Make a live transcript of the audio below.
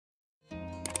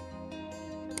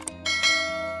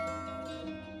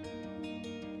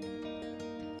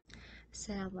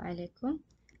Assalamu alaikum.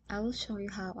 I will show you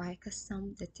how I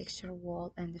custom the texture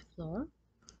wall and the floor.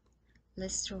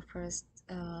 Let's draw first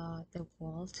the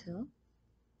wall too.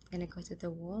 Gonna go to the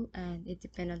wall and it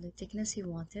depends on the thickness you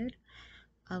wanted.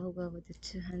 I will go with the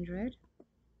 200.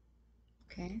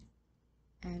 Okay,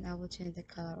 and I will change the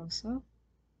color also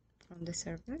from the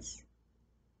surface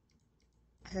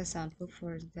as a sample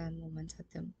for the moment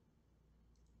at them.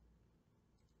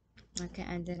 Okay,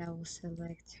 and then I will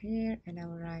select here and I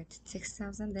will write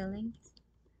 6000 the length,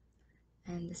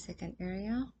 and the second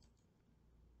area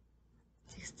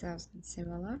 6000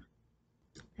 similar,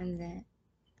 and then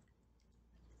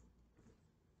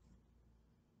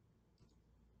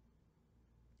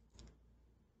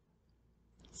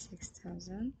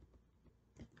 6000.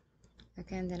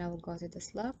 Okay, and then I will go to the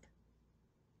slab.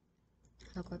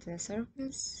 I'll go to the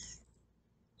surface,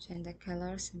 change the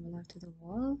color similar to the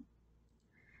wall,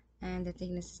 and the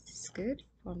thickness is good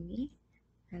for me.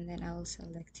 And then I will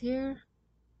select here,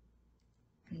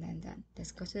 and then done.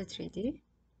 Let's go to the 3D.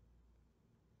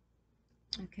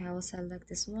 Okay, I will select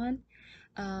this one.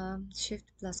 Shift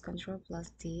plus Control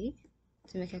plus D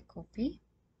to make a copy.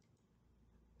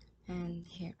 And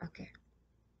here, okay.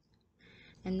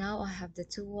 And now I have the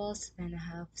two walls, and I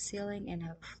have ceiling and I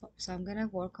have floor. So I'm gonna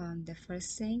work on the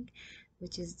first thing,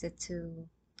 which is the two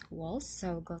walls. So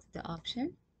I'll go to the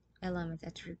option, element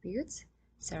attributes,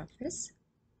 surface,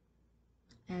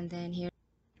 and then here,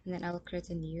 and then I will create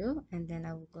a new, and then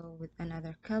I will go with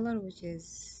another color, which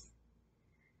is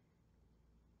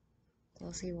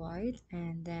glossy white,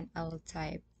 and then I will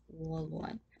type wall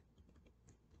 1,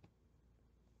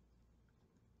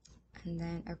 and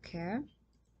then okay,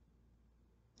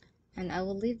 and I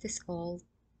will leave this all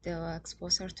the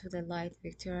exposure to the light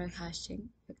vectorial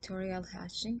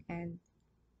hashing, and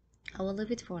I will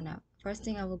leave it for now. First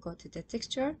thing, I will go to the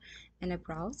texture and a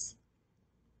browse,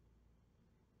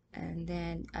 and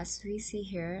then as we see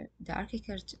here, the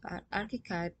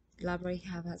Archicad library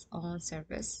have its own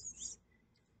service.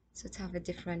 So to have a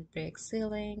different brick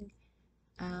ceiling,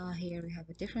 here we have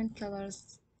a different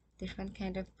colors, different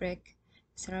kind of brick,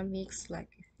 ceramics, like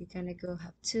if you're gonna go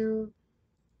have two,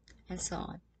 and so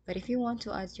on. But if you want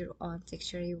to add your own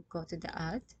texture, you go to the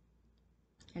add,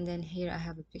 and then here I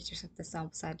have a pictures of the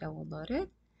samples I downloaded,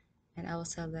 and I will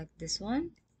select this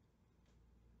one.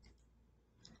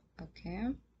 Okay,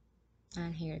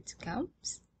 and here it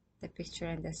comes, the picture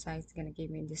and the size is gonna give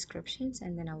me descriptions,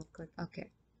 and then I will click OK.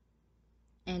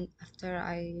 And after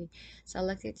I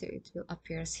select it, it will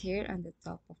appear here on the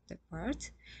top of the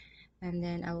part, and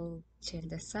then I will change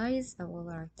the size. I will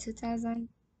write 2000.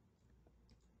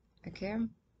 Okay,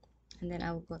 and then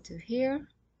I will go to here.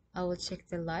 I will check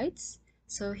the lights.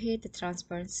 So here the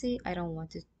transparency, I don't want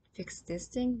to fix this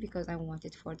thing because I want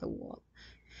it for the wall.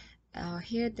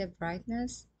 Here the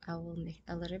brightness, I will make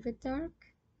a little bit dark.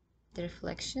 The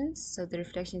reflections, so the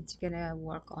reflections you're gonna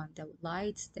work on the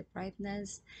lights, the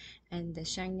brightness, and the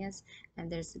shininess,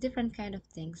 and there's different kind of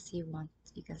things you want,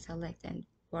 you can select and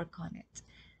work on it.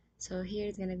 So here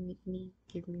it's gonna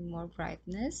give me more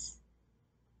brightness.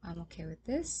 I'm okay with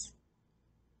this.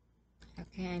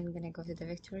 Okay, I'm gonna go to the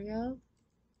vectorial.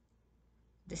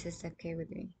 This is okay with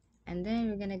me. And then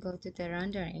we're gonna go to the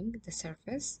rendering, the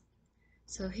surface.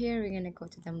 So here we're gonna go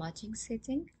to the matching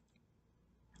setting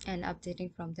and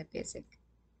updating from the basic.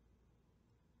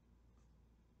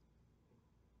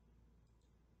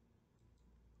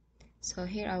 So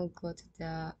here I will go to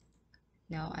the,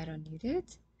 no, I don't need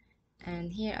it,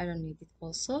 and here I don't need it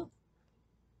also,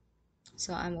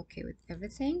 so I'm okay with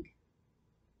everything.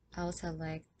 I'll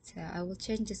select, I will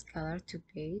change this color to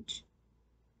beige.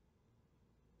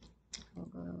 I'll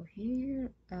go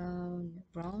here,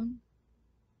 brown,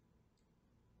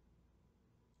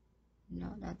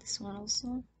 no, not this one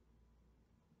also.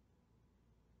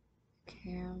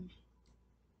 Okay,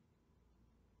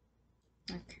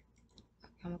 okay,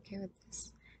 I'm okay with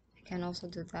this. I can also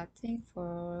do that thing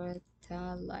for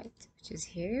the light, which is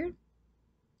here.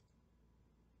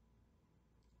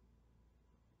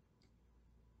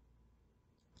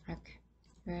 Okay,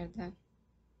 we're done.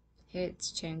 Here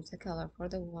it's changed the color for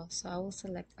the wall, so I will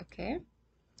select okay.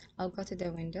 I'll go to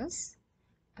the windows,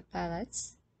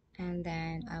 palettes, and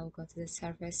then I will go to the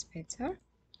surface painter,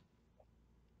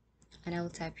 and I will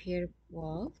type here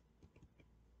wall.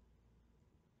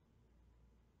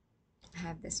 I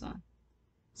have this one,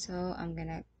 so I'm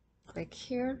gonna click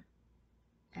here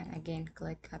and again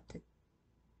click at it,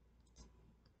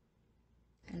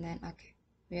 and then okay,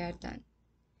 we are done.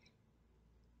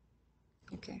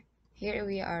 Okay, here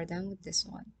we are done with this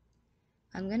one.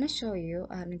 I'm gonna show you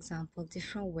an example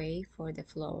different way for the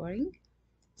flooring.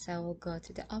 So I will go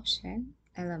to the option,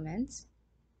 elements,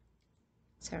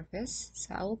 surface.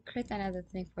 So I will create another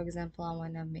thing. For example, I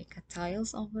want to make a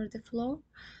tiles over the floor.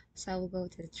 So I will go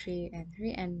to the 3 and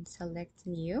 3 and select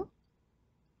new,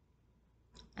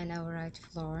 and I will write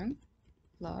flooring,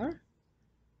 floor.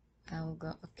 I will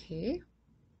go okay.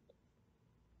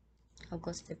 I'll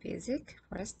go to the basic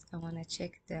first. I want to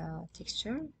check the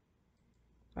texture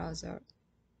browser.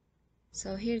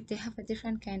 So here they have a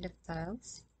different kind of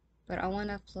tiles, but I want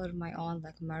to upload my own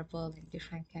like marble and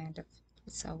different kind of.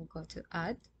 So I will go to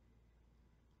add,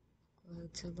 go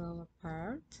to lower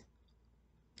part,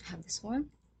 have this one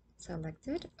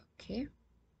selected, okay,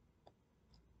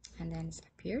 and then it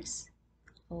appears.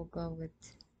 I will go with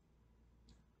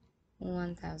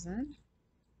 1000.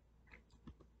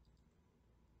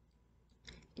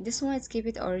 This one is keep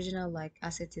it original like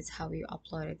as it is how you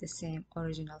uploaded the same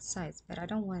original size, but I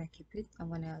don't want to keep it. I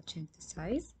want to change the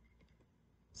size.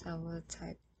 So I will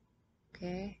type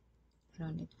okay. I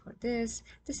don't need for this.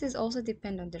 This is also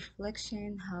depend on the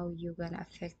reflection, how you gonna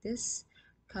affect this,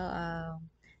 the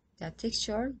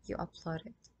texture you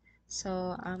uploaded.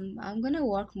 So I'm gonna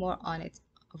work more on it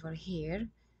over here.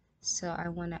 So I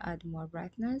wanna add more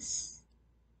brightness.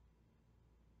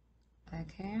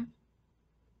 Okay,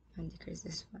 and decrease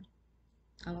this one.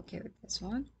 I'm okay with this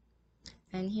one.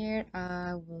 And here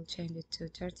I will change it to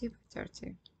 30 by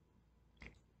 30.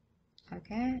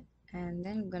 Okay, and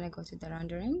then I'm gonna go to the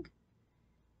rendering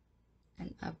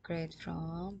and upgrade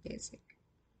from basic.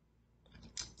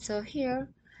 So here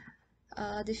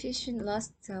the fusion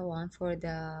last one for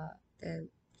the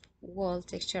wall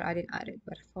texture I didn't add it,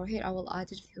 but for here I will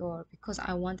add it for because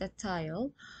I want a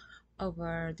tile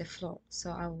over the floor.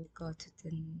 So I will go to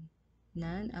the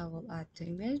none, I will add the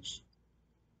image,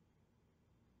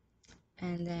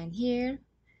 and then here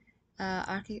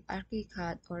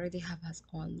Archicad already have its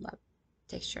own lab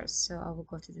textures. So I will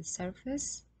go to the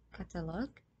surface catalog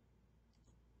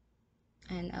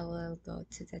and I will go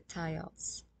to the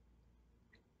tiles.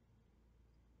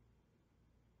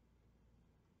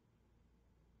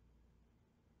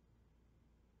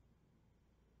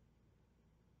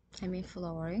 I mean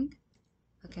flooring.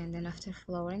 Okay, and then after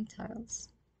flooring tiles.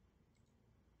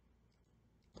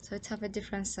 So it have a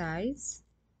different size.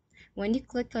 When you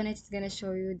click on it, it's gonna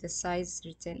show you the size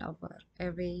written over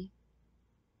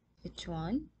each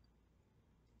one.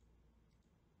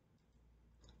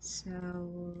 So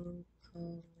we'll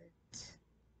go with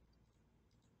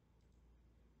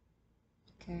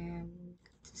okay,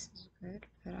 this is good,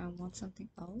 but I want something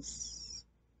else.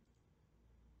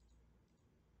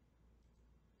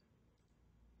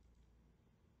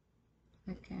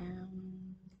 Okay,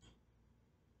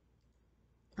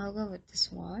 I'll go with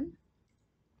this one.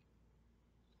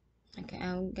 Okay,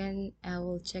 I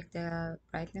will check the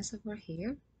brightness over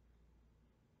here.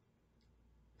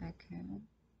 Okay,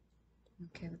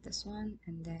 okay with this one,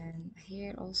 and then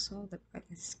here also the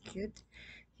brightness is good.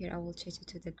 Here I will change it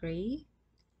to the gray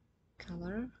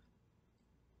color.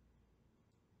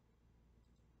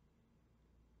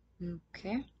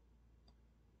 Okay.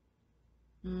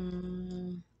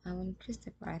 I will increase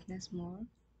the brightness more.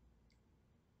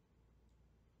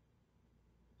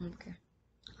 Okay,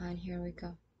 and here we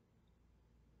go.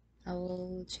 I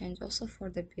will change also for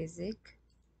the basic,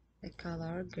 the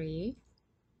color gray,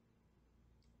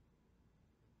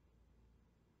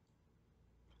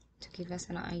 to give us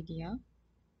an idea,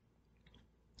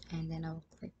 and then I will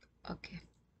click OK.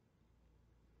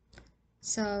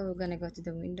 So we're gonna go to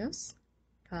the Windows,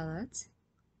 Palette,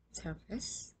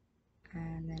 Surface,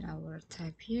 and then I will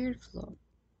type here floor.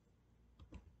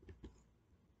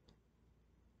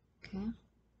 Okay,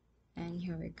 and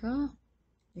here we go.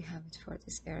 We have it for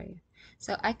this area.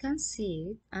 So I can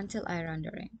see it until I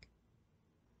rendering.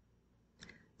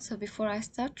 So before I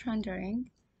start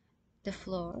rendering the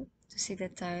floor to see the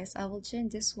tiles, I will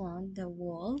change this one, the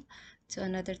wall, to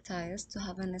another tiles to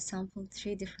have an sample,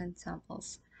 3 different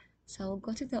samples. So I'll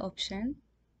go to the option,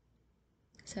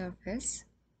 surface,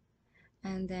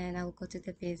 and then I will go to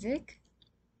the basic,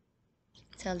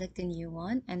 select the new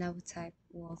one, and I will type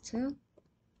wall 2,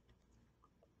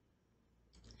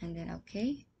 and then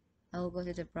okay. I will go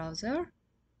to the browser,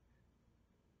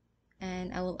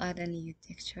 and I will add a new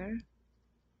texture,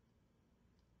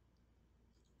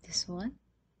 this one.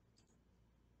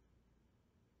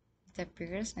 It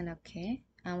appears, and okay.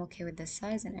 I'm okay with the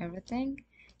size and everything.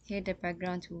 Here the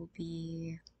background will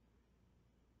be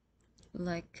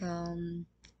like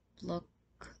block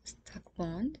stack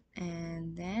bond,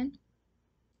 and then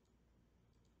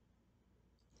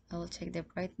I will check the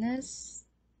brightness.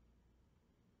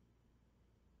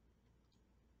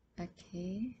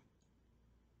 Okay,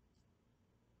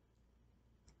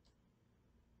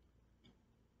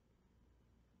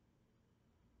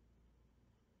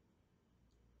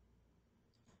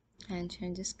 and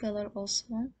change this color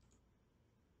also.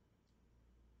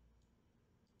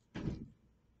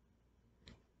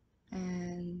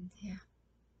 And yeah,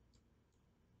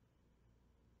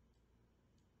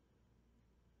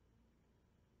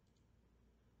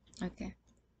 okay,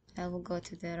 I will go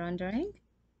to the rendering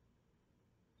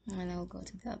and I will go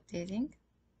to the updating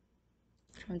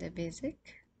from the basic,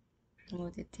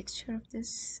 remove the texture of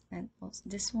this and also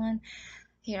this one.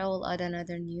 Here I will add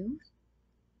another new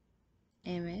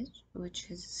image, which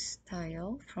is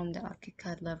style from the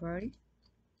Archicad library.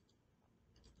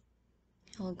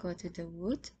 I will go to the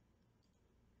wood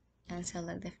and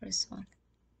select the first one.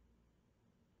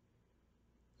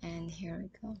 And here we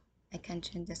go. I can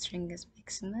change the string as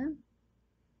maximum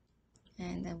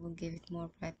and I will give it more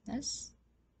brightness.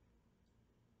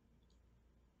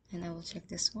 And I will check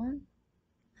this one.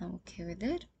 I'm okay with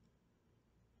it.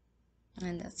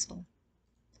 And that's all.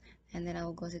 And then I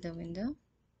will go to the window,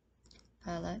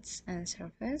 palettes and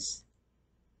surface.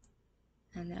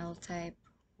 And then I'll type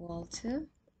wall 2.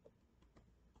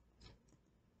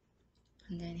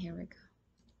 And then here we go.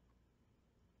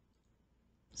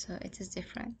 So it is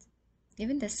different.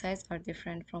 Even the size are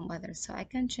different from others. So I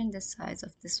can change the size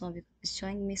of this one because it's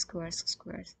showing me squares.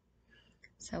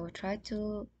 So I will try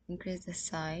to increase the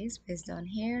size based on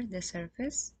here, the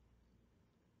surface.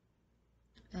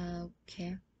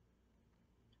 Okay.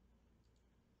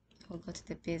 We'll go to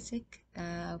the basic.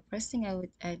 First thing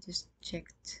I just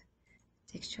checked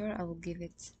texture. I will give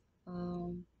it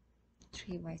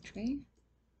 3 by 3.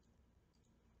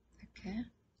 Okay.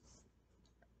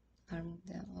 I'll remove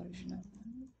the original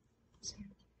one.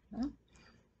 0.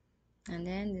 And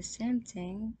then the same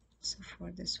thing also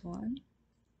for this one.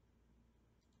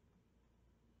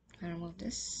 I remove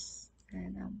this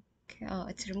and okay. Oh,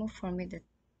 it's removed for me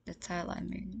the tile I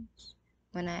made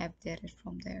when I updated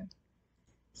from there.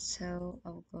 So I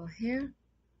will go here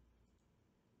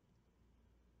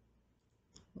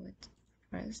with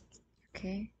first,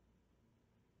 okay,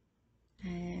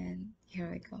 and here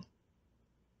we go.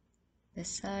 The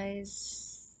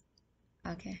size,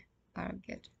 okay, are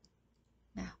good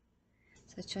now.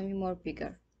 So show me more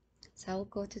bigger. So I will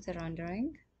go to the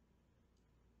rendering.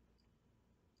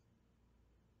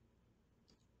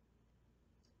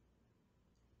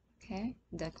 Okay,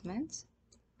 documents,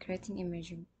 creating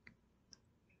imaging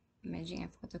a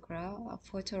photograph, a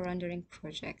photo rendering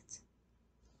project.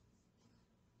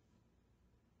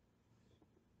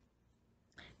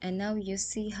 And now you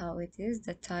see how it is,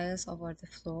 the tiles over the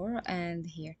floor. And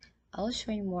here I'll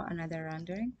show you more another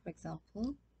rendering. For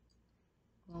example,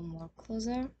 go more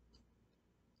closer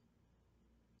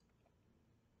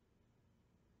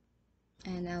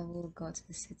and I will go to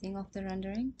the setting of the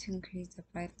rendering to increase the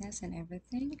brightness and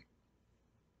everything.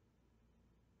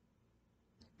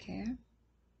 Okay,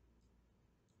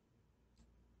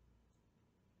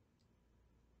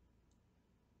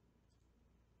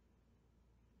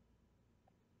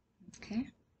 okay,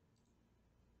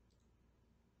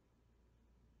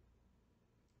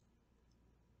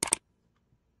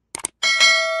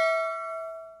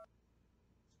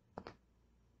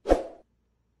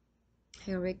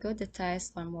 here we go. The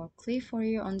tiles are more clear for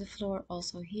you on the floor.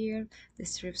 Also here the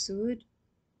strips wood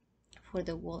for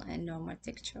the wall and normal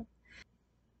texture.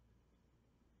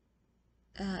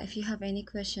 If you have any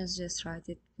questions, just write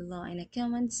it below in the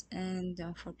comments, and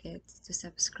don't forget to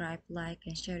subscribe, like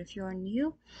and share if you are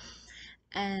new.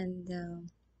 And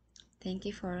thank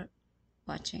you for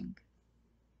watching.